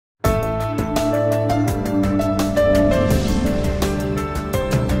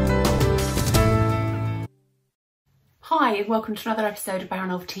Hi and welcome to another episode of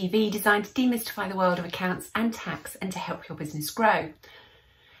Baranov TV, designed to demystify the world of accounts and tax and to help your business grow.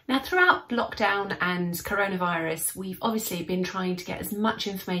 Now, throughout lockdown and coronavirus, we've obviously been trying to get as much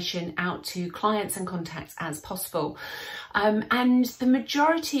information out to clients and contacts as possible. And the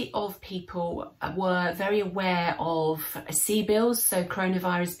majority of people were very aware of CBILS, so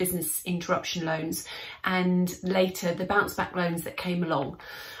Coronavirus Business Interruption Loans, and later the bounce back loans that came along.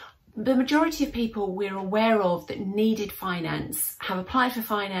 The majority of people we're aware of that needed finance have applied for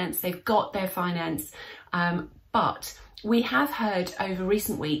finance, they've got their finance, but we have heard over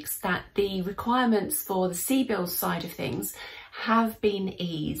recent weeks that the requirements for the CBILS side of things have been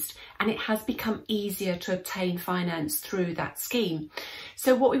eased and it has become easier to obtain finance through that scheme.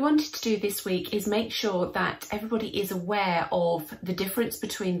 So what we wanted to do this week is make sure that everybody is aware of the difference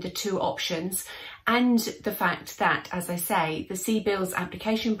between the two options and the fact that, as I say, the CBILS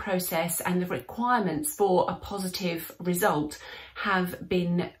application process and the requirements for a positive result have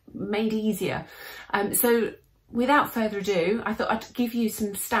been made easier. So without further ado, I thought I'd give you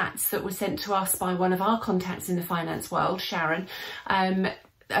some stats that were sent to us by one of our contacts in the finance world, Sharon,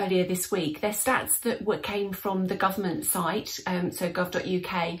 earlier this week. They're stats that came from the government site, so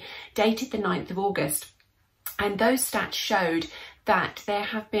gov.uk, dated the 9th of August. And those stats showed that there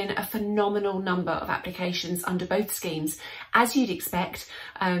have been a phenomenal number of applications under both schemes, as you'd expect,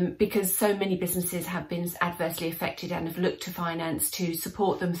 because so many businesses have been adversely affected and have looked to finance to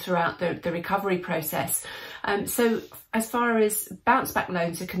support them throughout the recovery process. So as far as bounce back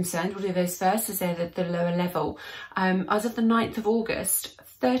loans are concerned, we'll do those first as they're the lower level. As of the 9th of August,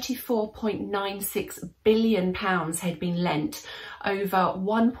 £34.96 billion had been lent over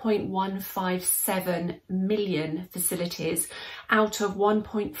 1.157 million facilities out of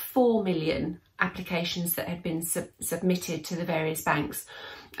 1.4 million applications that had been submitted to the various banks.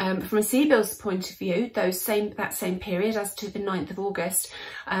 From a CBILS point of view, that same period as to the 9th of August,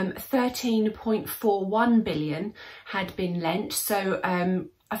 13.41 billion had been lent, so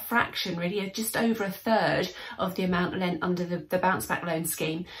a fraction, really, just over a third of the amount lent under the bounce back loan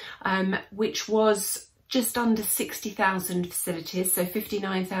scheme, which was just under 60,000 facilities, so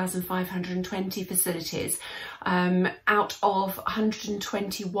 59,520 facilities, out of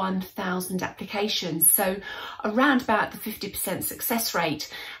 121,000 applications, so around about the 50% success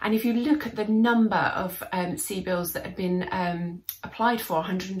rate. And if you look at the number of CBILS that have been applied for,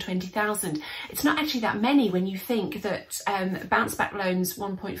 120,000, it's not actually that many when you think that bounce back loans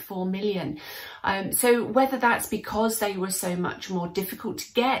 1.4 million. So whether that's because they were so much more difficult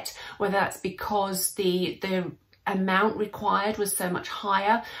to get, whether that's because the amount required was so much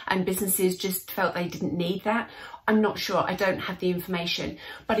higher and businesses just felt they didn't need that, I'm not sure. I don't have the information.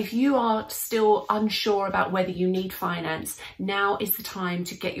 But if you are still unsure about whether you need finance, now is the time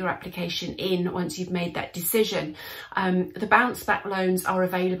to get your application in once you've made that decision. The bounce back loans are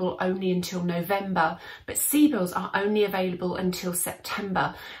available only until November, but CBILS are only available until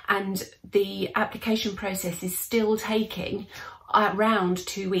September, and the application process is still taking around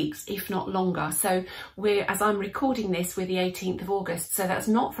 2 weeks, if not longer. So as I'm recording this, we're the 18th of August, so that's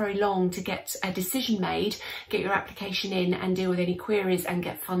not very long to get a decision made, get your application in and deal with any queries and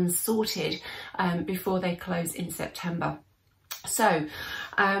get funds sorted before they close in September. So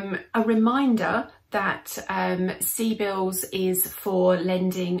a reminder that CBILS is for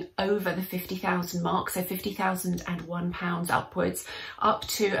lending over the 50,000 mark, so £50,001 upwards, up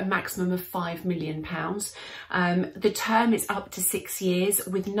to a maximum of £5 million. The term is up to 6 years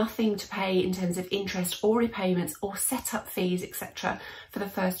with nothing to pay in terms of interest or repayments or set-up fees, etc. for the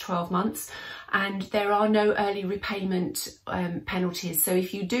first 12 months. And there are no early repayment penalties. So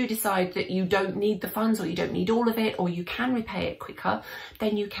if you do decide that you don't need the funds, or you don't need all of it, or you can repay it quicker,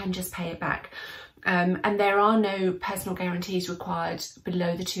 then you can just pay it back. And there are no personal guarantees required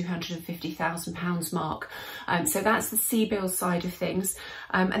below the £250,000 mark. So that's the CBILS side of things.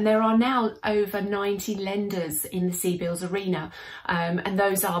 And there are now over 90 lenders in the CBILS arena. And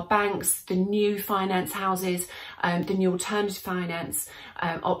those are banks, the new finance houses, the new alternative finance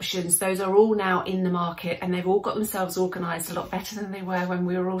options. Those are all now in the market, and they've all got themselves organised a lot better than they were when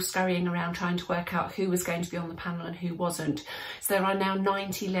we were all scurrying around trying to work out who was going to be on the panel and who wasn't. So there are now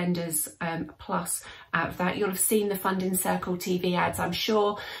 90 lenders plus out of that. You'll have seen the Funding Circle TV ads, I'm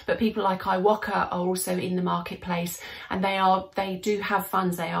sure, but people like iWalker are also in the marketplace, and they do have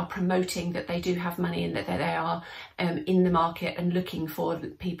funds. They are promoting that they do have money and that they are in the market and looking for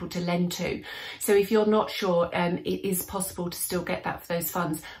people to lend to. So if you're not sure, it is possible to still get that for those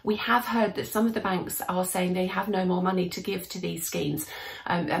funds. We have heard that some of the banks are saying they have no more money to give to these schemes.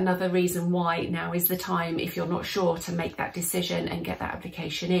 Another reason why now is the time, if you're not sure, to make that decision and get that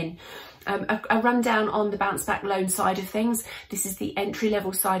application in. A rundown on the bounce back loan side of things. This is the entry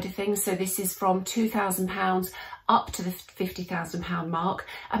level side of things. So this is from £2,000 up to the £50,000 mark,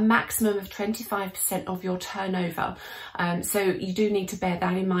 a maximum of 25% of your turnover. So you do need to bear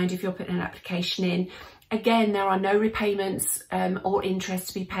that in mind if you're putting an application in. Again, there are no repayments or interest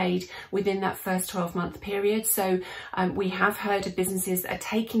to be paid within that first 12-month period. So we have heard of businesses that are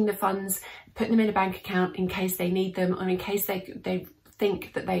taking the funds, putting them in a bank account in case they need them, or in case they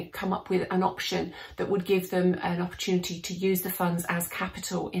think that they come up with an option that would give them an opportunity to use the funds as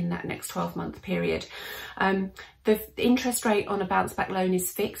capital in that next 12-month period. The interest rate on a bounce back loan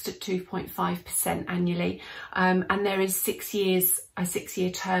is fixed at 2.5% annually, and there is 6 years, a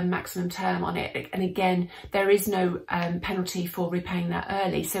 6-year term, maximum term on it. And again, there is no penalty for repaying that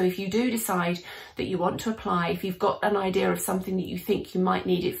early. So if you do decide that you want to apply, if you've got an idea of something that you think you might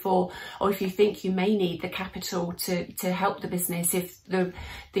need it for, or if you think you may need the capital to help the business, if the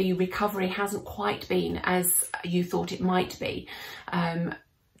recovery hasn't quite been as you thought it might be,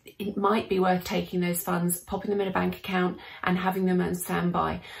 it might be worth taking those funds, popping them in a bank account and having them on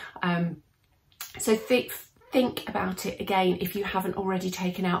standby. So think about it again if you haven't already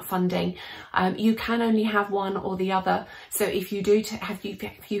taken out funding. You can only have one or the other. So if you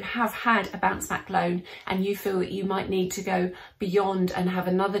if you have had a bounce back loan and you feel that you might need to go beyond and have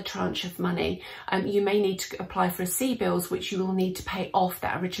another tranche of money, you may need to apply for a CBILS, which you will need to pay off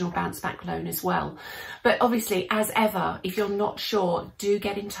that original bounce back loan as well. But obviously, as ever, if you're not sure, do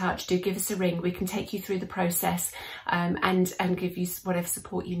get in touch, do give us a ring. We can take you through the process and give you whatever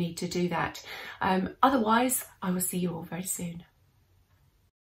support you need to do that. Otherwise, I will see you all very soon.